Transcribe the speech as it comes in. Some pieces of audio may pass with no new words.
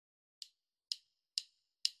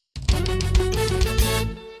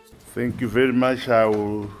Thank you very much. I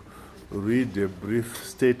will read a brief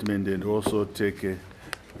statement and also take a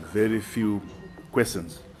very few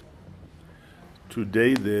questions.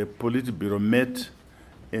 Today, the Politburo met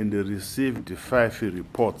and received 5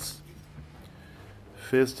 reports.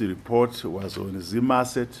 First report was on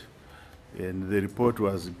ZimAsset, and the report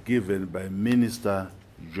was given by Minister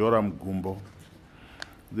Joram Gumbo.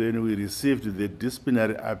 Then we received the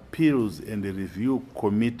Disciplinary Appeals and the Review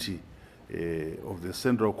Committee of the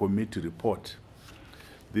Central Committee report.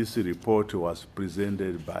 This report was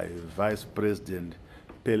presented by Vice President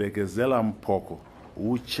Pelekezela Mpoko,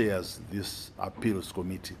 who chairs this Appeals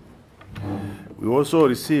Committee. We also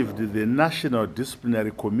received the National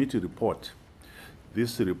Disciplinary Committee report.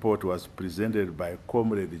 This report was presented by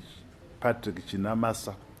Comrade Patrick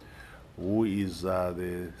Chinamasa, who is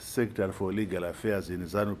the Secretary for Legal Affairs in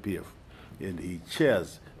ZANU PF, and he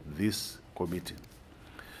chairs this committee.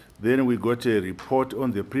 Then we got a report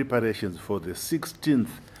on the preparations for the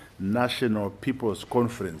 16th National People's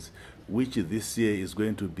Conference, which this year is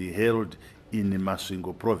going to be held in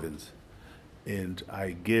Masvingo province, and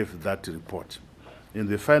I gave that report. And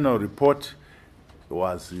the final report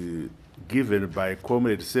was given by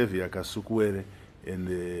Comrade Sevia Kasukwere, and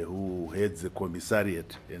who heads the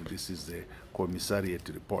commissariat, and this is the commissariat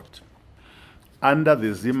report. Under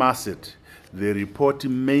the ZimAsset, the report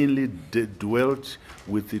mainly dwelt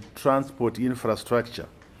with the transport infrastructure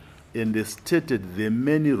and stated the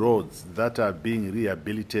many roads that are being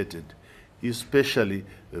rehabilitated, especially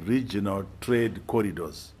regional trade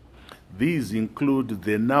corridors. These include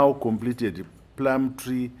the now completed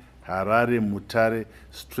Plumtree Harare Mutare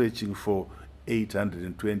stretching for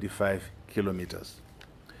 825 kilometers.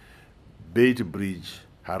 Bait Bridge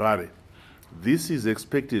Harare. This is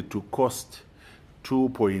expected to cost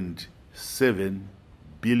 $2.7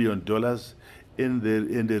 billion, and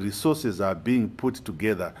the resources are being put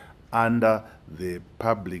together under the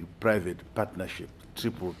public-private partnership,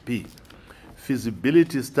 PPP.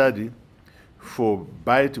 Feasibility study for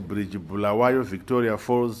Bait Bridge Bulawayo Victoria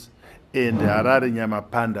Falls and Harare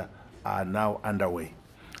Nyamapanda are now underway.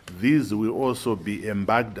 These will also be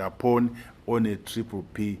embarked upon on a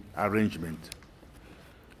PPP arrangement.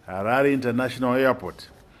 Harare International Airport.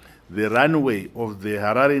 The runway of the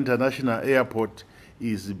Harare International Airport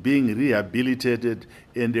is being rehabilitated,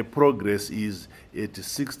 and the progress is at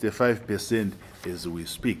 65% as we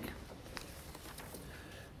speak.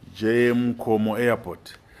 JM Como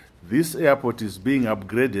Airport. This airport is being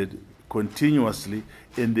upgraded continuously,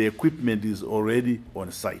 and the equipment is already on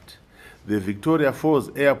site. The Victoria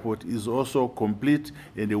Falls Airport is also complete,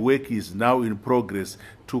 and the work is now in progress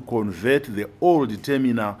to convert the old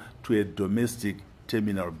terminal to a domestic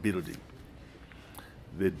terminal building.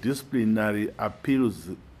 The Disciplinary Appeals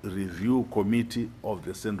Review Committee of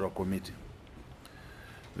the Central Committee.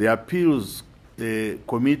 The Appeals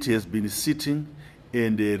Committee has been sitting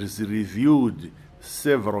and has reviewed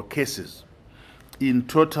several cases. In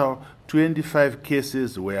total, 25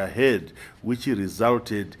 cases were heard, which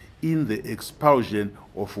resulted in the expulsion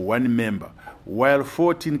of 1 member, while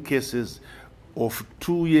 14 cases of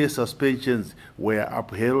 2-year suspensions were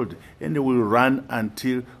upheld and will run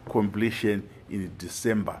until completion in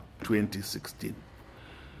December 2016.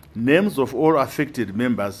 Names of all affected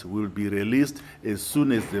members will be released as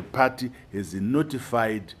soon as the party has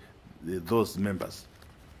notified those members.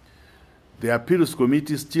 The Appeals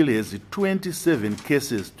Committee still has 27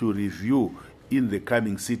 cases to review in the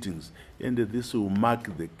coming sittings, and this will mark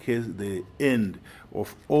the end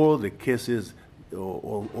of all the cases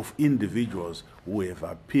of individuals who have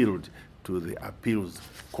appealed to the Appeals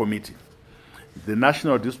Committee. The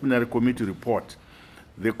National Disciplinary Committee report.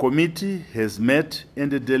 The committee has met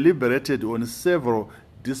and deliberated on several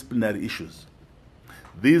disciplinary issues.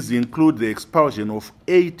 These include the expulsion of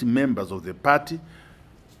 8 members of the party,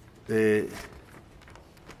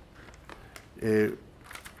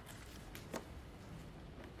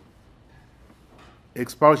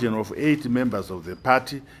 expulsion of 8 members of the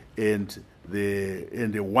party, and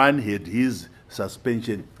the one had his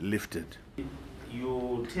suspension lifted.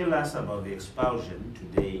 You tell us about the expulsion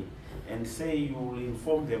today and say you will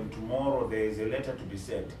inform them tomorrow there is a letter to be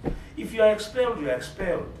sent. If you are expelled, you are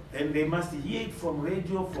expelled. Then they must hear it from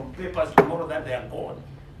radio, from papers tomorrow that they are gone.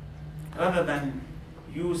 Rather than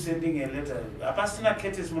you sending a letter.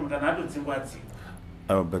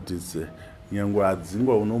 But it's nyangu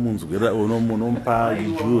adzingwa unomunzwira unompa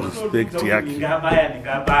due respect yake.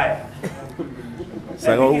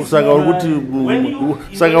 Saka uri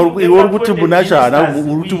kuti Munacho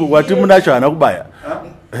wati Munacho hana kubaya.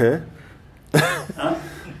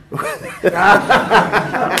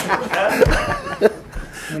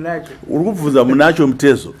 Uri kubvunza Munacho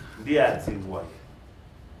Mutezo. ndiadzingwa.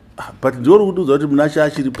 But ndori kuduza kuti Munacho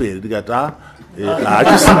achiripo here ndikati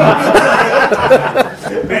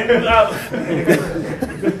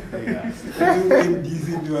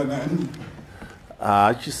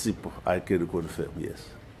achisipo. I can confirm, yes.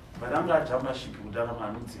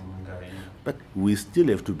 But we still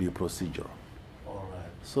have to be procedural. All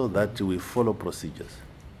right. So that we follow procedures.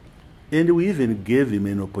 And we even gave him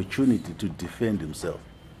an opportunity to defend himself.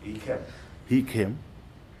 He came. He came.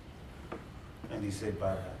 And he said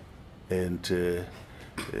bye. And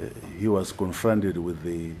he was confronted with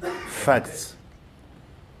the facts.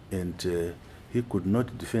 And he could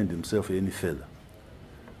not defend himself any further.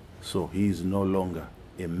 So he is no longer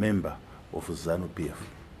a member of ZANU PF.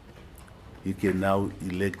 He can now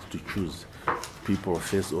elect to choose People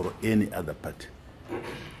First or any other party.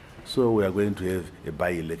 So we are going to have a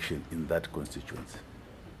by-election in that constituency.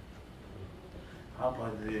 How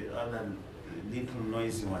about the other little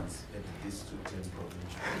noisy ones at the district and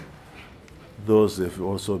provincial? Those have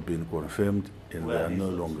also been confirmed and they are no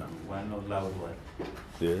longer. One not loud one.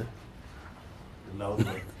 Yeah. The loud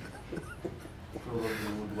one. Probably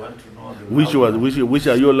would want to know the Which loud one? Which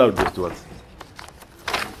are your loudest ones?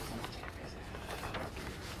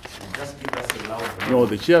 Just give us a loud one. No,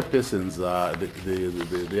 the chairpersons are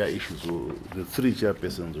their issues. The three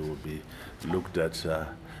chairpersons will be looked at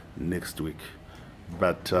next week.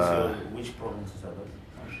 But which provinces are those?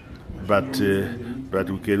 but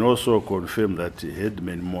we can also confirm that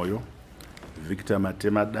Headman Moyo, Victor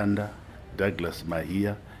Matemadanda, Douglas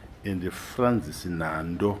Mahiya, and Francis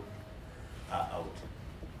Nhando are out.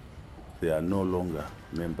 They are no longer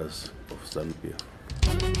members of ZANU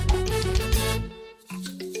PF.